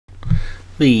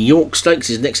The York Stakes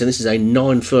is next, and this is a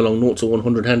 9 furlong 0 to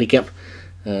 100 handicap.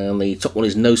 And the top one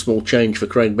is No Small Change for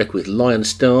Craig Beckwith, Lion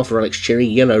Star for Alex Cherry,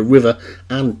 Yellow River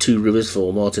and Two Rivers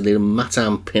for Martin Leader,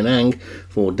 Matam Penang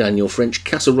for Daniel French,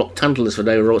 Castle Rock Tantalus for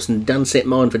David Robertson, Danset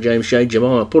Mine for James Shea,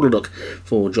 Jemima Puddleduck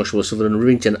for Joshua Sutherland,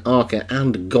 Rivington Archer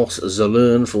and Goss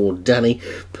Zalern for Danny,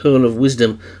 Pearl of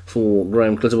Wisdom for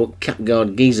Graham Clutterbuck,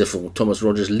 Capguard Geezer for Thomas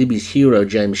Rogers, Libby's Hero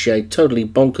James Shea, Totally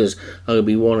Bonkers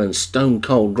Obi-Wan and Stone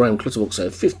Cold Graham Clutterbuck.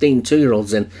 So 15 2-year-olds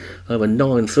then over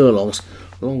 9 furlongs.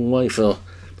 Long way for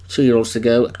 2-year-olds to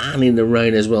go, and in the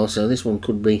rain as well, so this one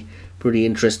could be pretty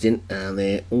interesting. And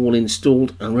they're all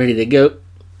installed and ready to go,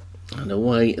 and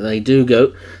away they do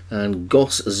go. And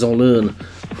Goss Zolern,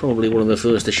 probably one of the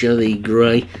first to show the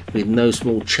grey, with No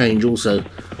Small Change also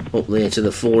up there to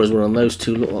the fore as well. And those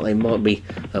two look like they might be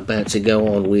about to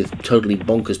go on, with Totally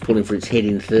Bonkers pulling for its head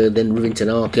in third, then Rivington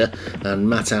Archer and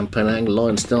Matam Penang.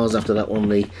 Lion Stars after that one.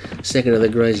 The second of the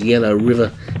greys, Yellow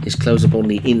River, is close up on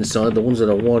the inside. The ones that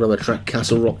are wide on the track,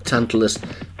 Castle Rock Tantalus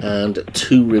and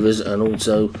Two Rivers, and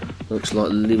also looks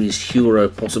like Libby's Hero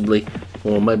possibly,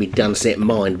 or maybe Danset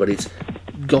Mine, but it's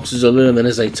Goss Zalern then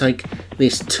as they take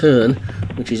this turn,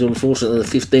 which is unfortunately the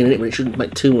 15 in it, but it shouldn't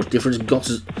make too much difference.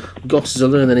 Goss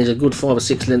Zalern then is a good 5 or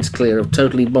 6 lengths clear of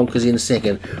Totally Bonkers in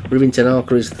second. Rivington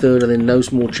Archer is third, and then No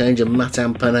Small Change and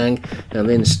Matam Penang, and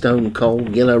then Stone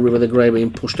Cold, Yellow River the Grey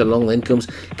being pushed along. Then comes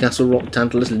Castle Rock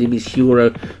Tantalus, Libby's Hero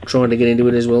trying to get into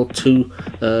it as well. Two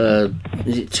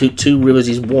Rivers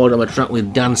is wide on the track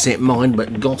with Danset Mine,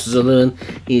 but Goss Zalern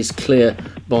is clear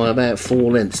by about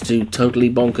 4 lengths to Totally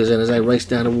Bonkers, and as they race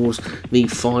down towards the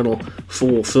final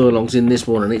 4 furlongs in this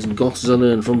one, and it's Goss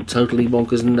Zalern from Totally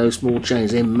Bonkers and No Small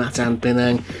Change, then Matam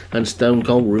Penang and Stone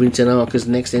Cold. Rivington Archer's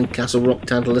next, then Castle Rock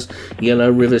Tantalus, Yellow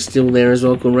River still there as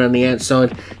well, coming around the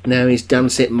outside. Now is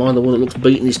Danset Mine, the one that looks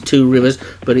beaten is Two Rivers,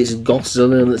 but it's Goss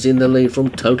Zalern that's in the lead from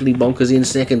Totally Bonkers in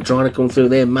second, trying to come through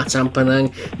there. Matam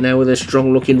Penang now with a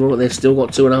strong looking run, but they've still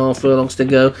got 2.5 furlongs to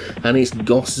go, and it's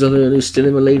Goss Zalern who's still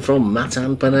in the lead from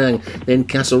Matam Penang, then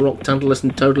Castle Rock Tantalus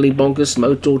and Totally Bonkers,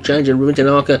 Smoke Door Change and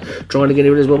Rivington Archer trying to get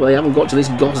in as well, but they haven't got to this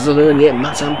Goss Zalern yet.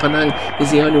 Matam Penang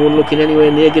is the only one looking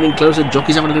anywhere near getting closer.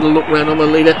 Jockey's having a little look round on the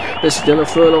leader. There's still a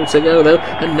furlong to go though,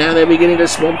 and now they're beginning to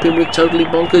swamp him with Totally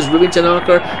Bonkers, Rivington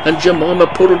Archer and Jemima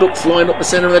Puddleduck flying up the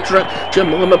centre of the track.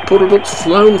 Jemima Puddleduck's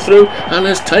flown through and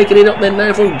has taken it up there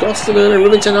now from Goss Zalern and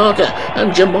Rivington Archer,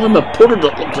 and Jemima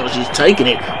Puddleduck looks like she's taking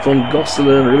it from Goss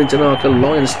Zalern and Rivington Archer.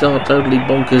 Lion Star, Totally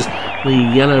Bonkers,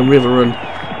 the Yellow River and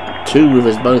Two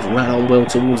Rivers both ran on well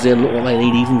towards the end. Look like they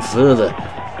need even further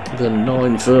than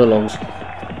 9 furlongs.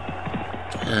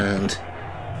 And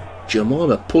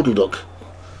Jemima Puddleduck,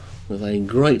 with a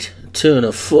great turn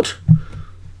of foot,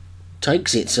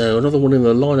 takes it. So another one in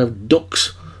the line of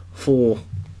ducks for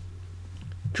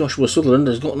Joshua Sutherland.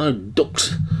 Has got no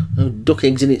ducks, no duck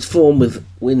eggs in its form with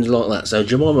wins like that. So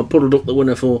Jemima Puddleduck the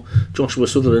winner for Joshua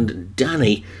Sutherland.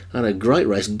 Danny had a great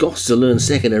race. Goss Zalern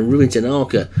second and Rivington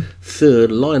Archer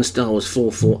third. Lion Star was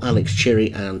fourth for Alex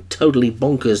Cherry, and Totally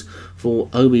Bonkers for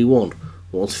Obi-Wan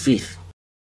was fifth.